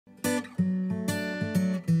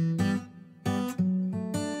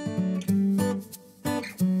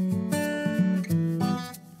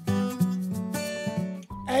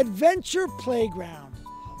Adventure Playground,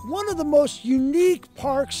 one of the most unique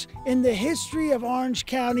parks in the history of Orange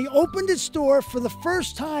County, opened its door for the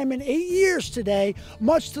first time in 8 years today,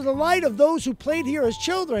 much to the delight of those who played here as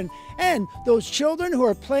children and those children who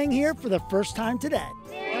are playing here for the first time today.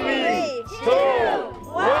 3, 2,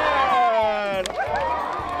 1!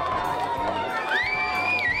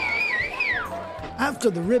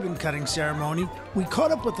 After the ribbon-cutting ceremony, we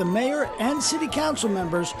caught up with the mayor and city council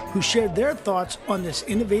members who shared their thoughts on this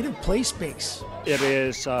innovative play space. It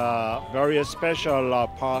is a very special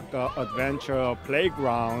park adventure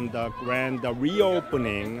playground, grand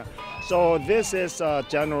reopening. So this is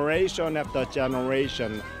generation after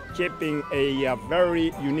generation, keeping a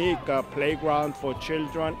very unique playground for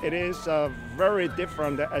children. It is very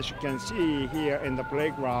different, as you can see here in the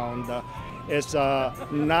playground. It's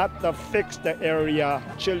not a fixed area.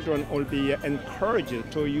 Children will be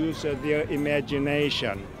encouraged to use their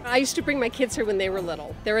imagination. I used to bring my kids here when they were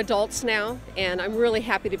little. They're adults now, and I'm really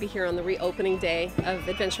happy to be here on the reopening day of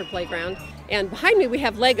Adventure Playground. And behind me we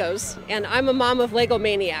have Legos, and I'm a mom of Lego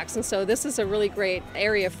maniacs, and so this is a really great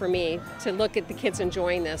area for me to look at the kids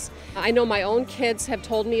enjoying this. I know my own kids have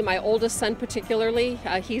told me, my oldest son particularly,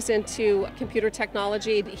 he's into computer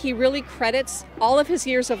technology. He really credits all of his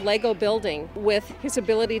years of Lego building with his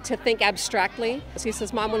ability to think abstractly. So he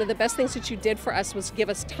says, Mom, one of the best things that you did for us was give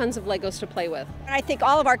us tons of Legos to play with. I think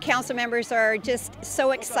all of our council members are just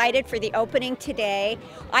so excited for the opening today.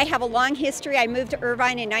 I have a long history. I moved to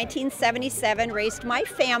Irvine in 1977, raised my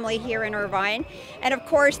family here in Irvine. And of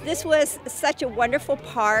course, this was such a wonderful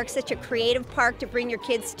park, such a creative park to bring your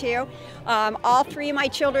kids to. All three of my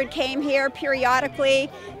children came here periodically.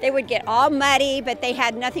 They would get all muddy, but they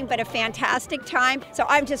had nothing but a fantastic time. So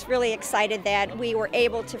I'm just really excited that we were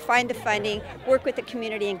able to find the funding, work with the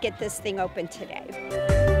community, and get this thing open today.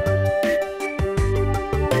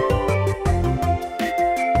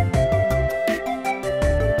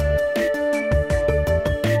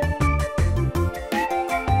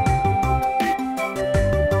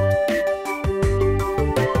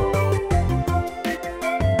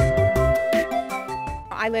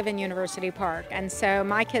 I live in University Park, and so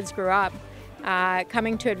my kids grew up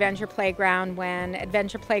coming to Adventure Playground when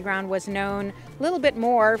Adventure Playground was known a little bit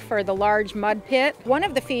more for the large mud pit. One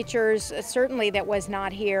of the features, certainly that was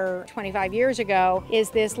not here 25 years ago,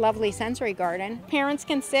 is this lovely sensory garden. Parents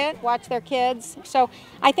can sit, watch their kids. So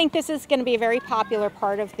I think this is going to be a very popular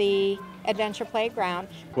part of the Adventure Playground.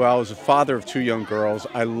 Well, as a father of 2 young girls,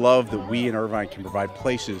 I love that we in Irvine can provide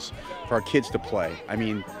places for our kids to play. I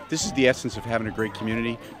mean, this is the essence of having a great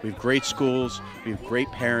community. We have great schools, we have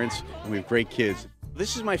great parents, and we have great kids.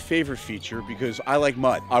 This is my favorite feature because I like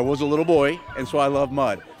mud. I was a little boy, and so I love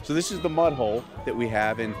mud. So this is the mud hole that we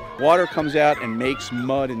have, and water comes out and makes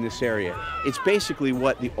mud in this area. It's basically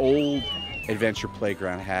what the old Adventure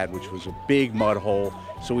Playground had, which was a big mud hole.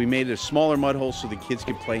 So we made it a smaller mud hole so the kids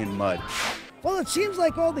could play in mud. Well, it seems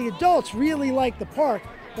like all the adults really like the park,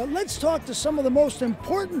 but let's talk to some of the most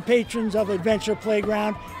important patrons of Adventure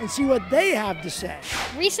Playground and see what they have to say.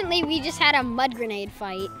 Recently, we just had a mud grenade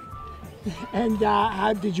fight. And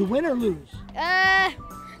how did you win or lose?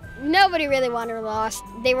 Nobody really won or lost.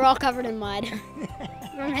 They were all covered in mud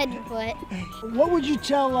from head to foot. What would you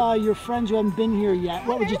tell your friends who haven't been here yet?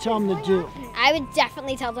 What would you tell them to do? I would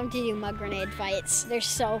definitely tell them to do mud grenade fights. They're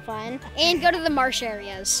so fun. And go to the marsh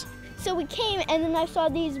areas. So we came, and then I saw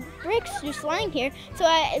these bricks just lying here. So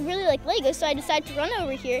I really like Legos, so I decided to run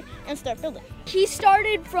over here and start building. He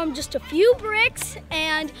started from just a few bricks,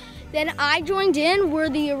 and then I joined in. We're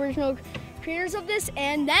the original creators of this,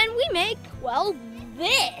 and then we make, well,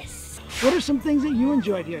 this. What are some things that you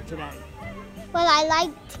enjoyed here today? Well, I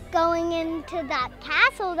liked going into that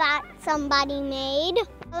castle that somebody made.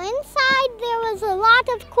 Inside there was a lot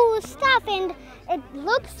of cool stuff, and it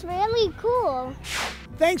looks really cool.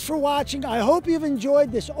 Thanks for watching. I hope you've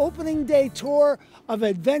enjoyed this opening day tour of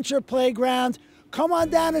Adventure Playground. Come on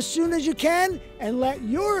down as soon as you can and let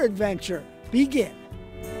your adventure begin.